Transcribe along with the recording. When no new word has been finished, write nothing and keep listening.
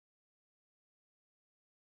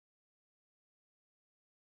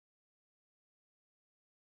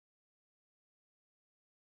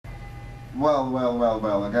Well,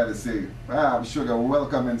 I gotta say, Shugga,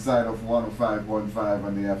 welcome inside of 105.5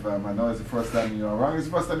 on the FM. I know it's the first time you're around. It's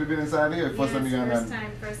the first time you've been inside here? First time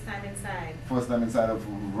inside. First time inside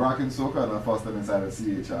of Rockin Soca, or first time inside of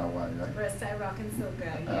CHRY, right? First time Rockin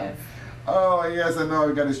Soca, yes. Oh, yes, I know.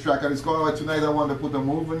 We got this track on this call. Tonight I want to put a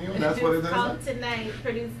move on you. That's what it is? Called Tonight,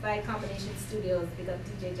 produced by Combination Studios. Big up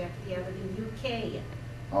DJ Jackie out of the UK.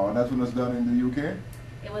 Oh, that's when it was done in the UK?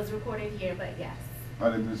 It was recorded here, but yes. Oh,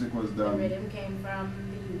 the music was done. The rhythm came from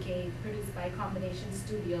the UK, produced by Combination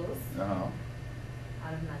Studios out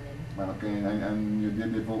of London. Okay, and you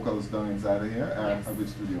did the vocals done inside of here? Yes. At which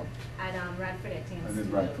studio? At Radford at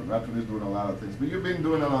Studio. Radford is doing a lot of things. But you've been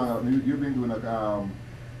doing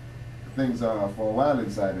things for a while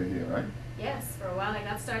inside of here, right? Yes, for a while. I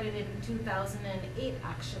got started in 2008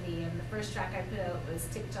 actually, and the first track I put out was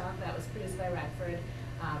TikTok. That was produced by Radford,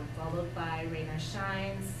 followed by Rain or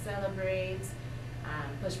Shine, Celebrate,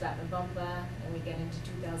 Push Back the Bumper, and we get into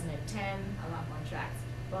 2010, a lot more tracks.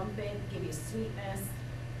 Bump It, Give You Sweetness,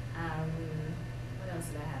 what else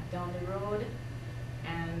did I have? Down the Road,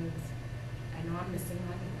 and I know I'm missing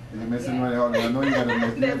one. You're missing one. I know you got to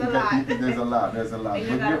miss. There's a lot. There's a lot. And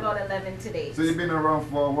you got about 11 today. So you've been around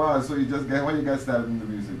for a while. So when you got started in the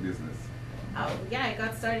music business? Oh yeah, I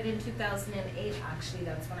got started in 2008 actually.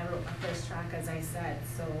 That's when I wrote my first track, as I said.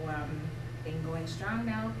 So been going strong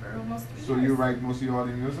now for almost 3 years. So you write most of all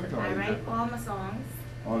the music? Or I write all my songs.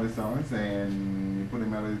 All the songs, and you put the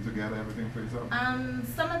melody together, everything for yourself?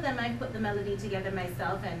 Some of them I put the melody together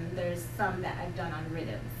myself, and there's some that I've done on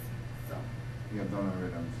rhythms. So. You have done on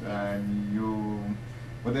rhythms, and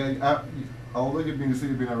but then, although you've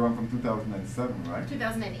been around from 2007, right?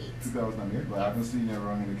 2008. 2008, but I haven't seen you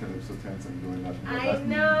around in the Calypso tents and doing nothing. I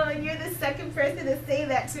know, and you're the second person to say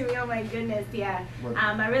that to me. Oh my goodness, yeah.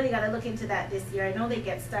 I really got to look into that this year. I know they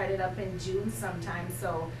get started up in June sometime,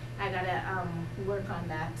 so I got to work on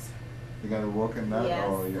that. You got to work on that? Yes.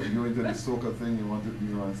 Or you're into the soca thing, you want to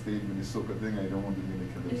be on stage with the soca thing, I don't want to be in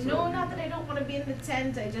the Calypso? No, not that I don't want to be in the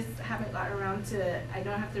tent, I just haven't got around to, I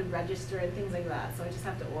don't have to register and things like that, so I just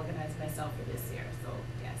have to organize myself for this year, so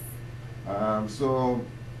yes. So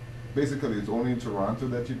basically it's only in Toronto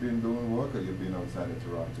that you've been doing work, or you've been outside of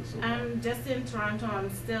Toronto? So just in Toronto.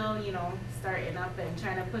 I'm still, starting up and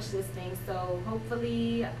trying to push this thing, so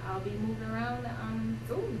hopefully I'll be moving around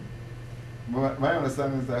soon. Well, my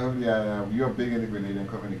understanding is that you're big in the Grenadian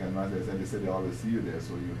community, and as I said, they said they always see you there,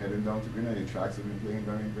 so you're heading down to Grenada. Your tracks have been playing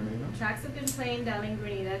down in Grenada? Tracks have been playing down in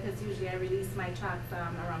Grenada, because usually I release my tracks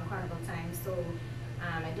around Carnival time, so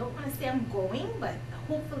I don't want to say I'm going, but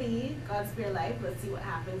hopefully, God's spare life, let's see what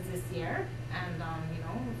happens this year, and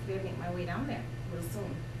hopefully I make my way down there real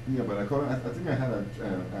soon. Yeah, but I think I had a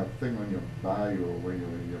thing on your bio, when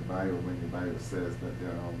your bio says that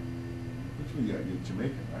you're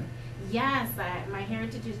Jamaican, right? Yes, my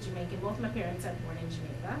heritage is Jamaican. Both my parents are born in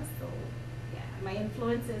Jamaica, so yeah. My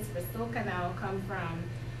influences for soca now come from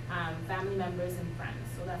family members and friends,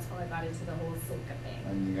 so that's how I got into the whole soca thing.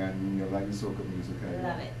 And you like the soca music? I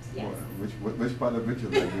love it, yes. Which part of it you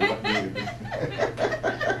like?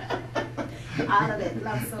 All of it,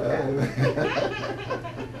 love soca.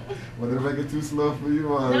 Was the reggae too slow for you?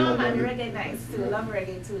 Or no, man, reggae nice too. Love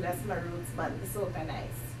reggae too, that's my roots, but the soca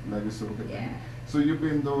nice. Like the soca thing? Yeah. So you've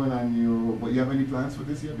been doing, but you have any plans for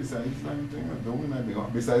this year besides anything or doing anything?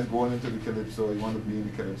 Besides going into the Calypso, you want to be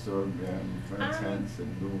in the Calypso tents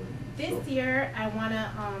and doing this year, I want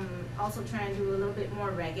to also try and do a little bit more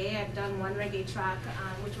reggae. I've done one reggae track,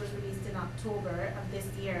 which was released in October of this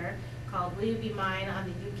year, called Will You Be Mine on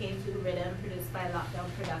the UK Flu Rhythm, produced by Lockdown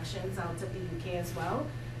Productions out of the UK as well.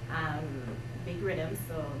 Big rhythm,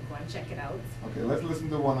 so go and check it out. Okay, let's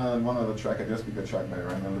listen to one other track. I just pick a track by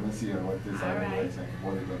right now. Let me see what this album is and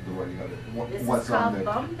what are you gonna do, This what's is called on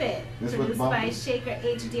Bump It, produced by Shaker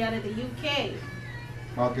HD out of the UK.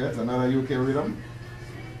 Okay, it's another UK rhythm.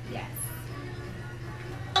 Yes. Yeah.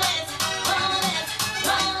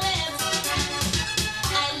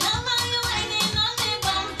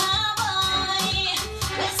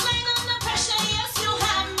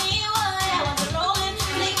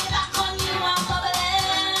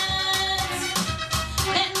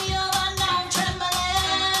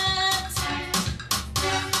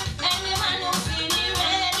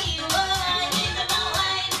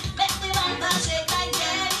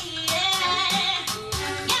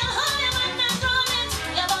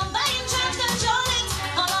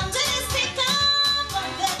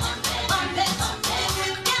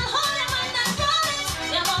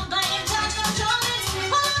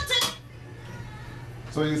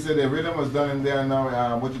 say the rhythm was done in there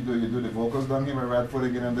now. What you do the vocals down here by Radford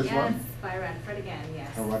again on this one? Yes, by Radford again, yes.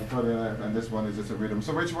 Radford, and this one is just a rhythm.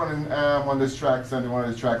 So which one on this tracks and one of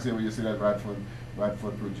these tracks here where you see that Radford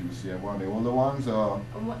produced? Yeah, one of the older ones or?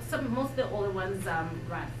 Most of the older ones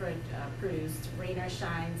Radford produced. Rain or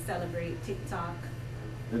Shine, Celebrate, TikTok.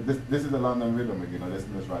 This is the London rhythm again, or this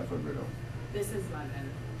is Radford rhythm? This is London.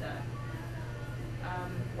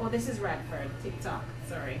 This is Radford, TikTok,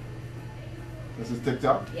 sorry. This is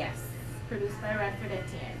TikTok? Yes, produced by Radford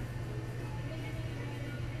Etienne.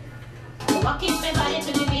 Walking my body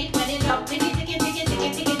to the beat when it drop, ticky ticky ticky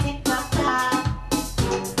ticky ticky tick tock tock.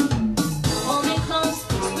 Hold me close,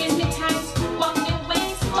 squeeze me tight, walk me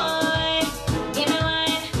waist, boy. Give me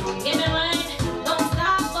wine, don't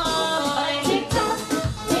stop, boy. Tick tock,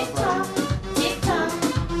 tick tock, tick tock,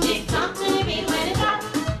 tick tock to the beat when it drop.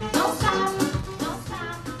 Don't stop, don't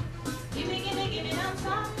stop. Give me, don't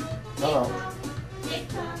stop. Hello. Tick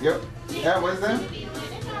tock. Yep. Yeah, what is that?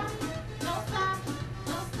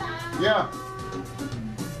 Yeah.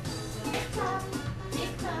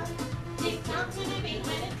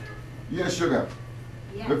 Yeah, Shugga.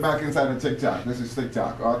 Yes. We're back inside the TikTok. This is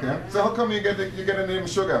TikTok, okay? So how come you get the name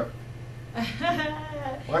Shugga? You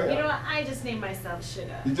know what? I just named myself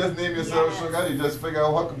Shugga. You just name yourself Yes. Shugga? You just figure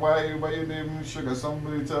out why you name Shugga?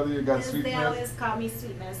 Somebody tell you got They sweetness? always call me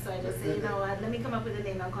Sweetness, so I just say, you know what? Let me come up with a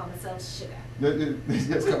name and call myself Shugga.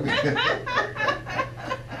 Just come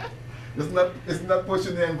It's not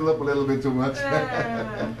pushing the envelope a little bit too much.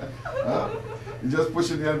 You're just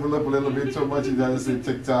pushing the envelope a little bit too much. You just say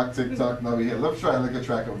TikTok, TikTok. Now we hear. Let's try like a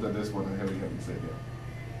track of this one and here we say here.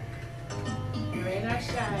 Rain or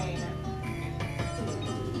Shine.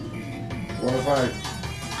 105.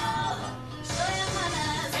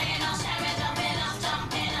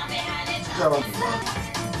 Come on.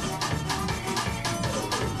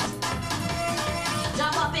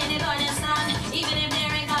 Jump up in the burning sun, even if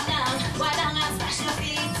there ain't come down. Why down and splash your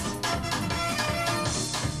feet?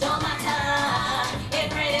 Don't matter if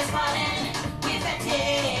rain is falling. We fit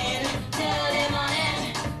in till the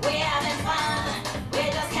morning. We having fun. We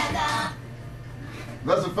just can't down.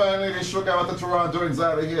 That's a fine lady Shugga out of Toronto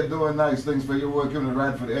inside of here doing nice things for you, working with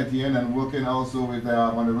Radford Etienne and working also with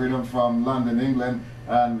on the rhythm from London, England,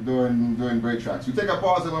 and doing great tracks. We take a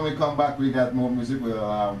pause and when we come back we got more music. We'll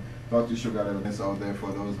talk to Shugga a little bit out there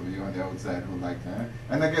for those of you on the outside who like that.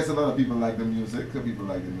 And I guess a lot of people like the music,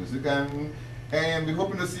 and we're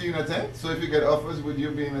hoping to see you in a tent. So if you get offers, would you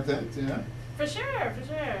be in a tent? Yeah? For sure.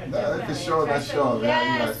 No, for sure, that's sure.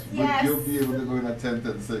 Yes, yes. You'll be able to go in a tent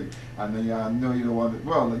and sing. And then I know you don't want it.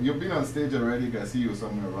 Well, you've been on stage already. You can see you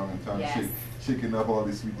somewhere around in town Yes. shaking up all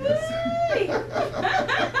the sweetness.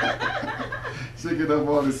 Shaking up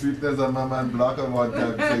all the sweetness and my man Block on one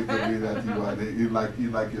time said to me that he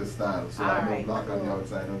like your style. So I know Alright, Block on the cool.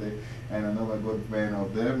 outside of it. And another good man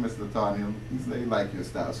out there, Mr. Tarnhill, he like your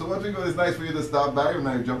style. So what we go, it's nice for you to stop by when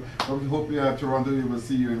I jump. We hope you are Toronto, we will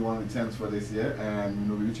see you in one of the tents for this year. And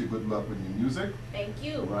we wish you good luck with your music. Thank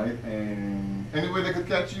you. Right, and anywhere they could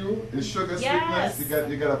catch you is Shugga Yes. Sweetness.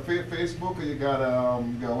 You got a Facebook or you got a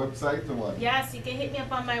website or what? Yes, you can hit me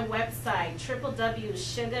up on my website,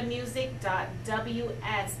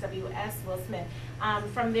 www.shuggamusic.ws, WS Will Smith.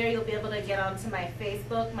 From there, you'll be able to get onto my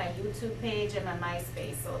Facebook, my YouTube page, and my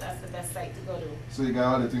MySpace. So that's the best site to go to. So you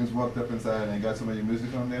got all the things worked up inside and you got some of your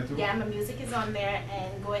music on there too? Yeah, my music is on there,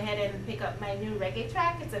 and go ahead and pick up my new reggae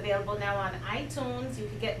track. It's available now on iTunes. You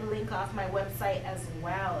can get the link off my website as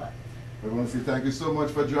well. We want to say thank you so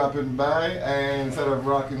much for dropping by and instead of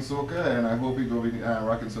Rockin Soca, and I hope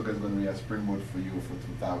Rockin Soca is going to be a springboard for you for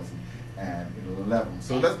 2011.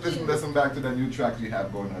 So let's listen back to the new tracks you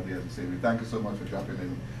have going on there. To say we thank you so much for dropping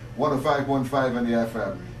in 105.5 on the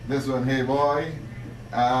FM. This one, hey boy,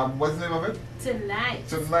 what's the name of it? Tonight.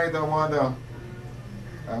 Tonight I want to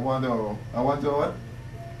what?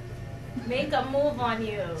 Make a move on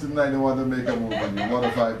you. Tonight I want to make a move on you.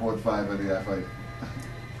 105.5 on the FM.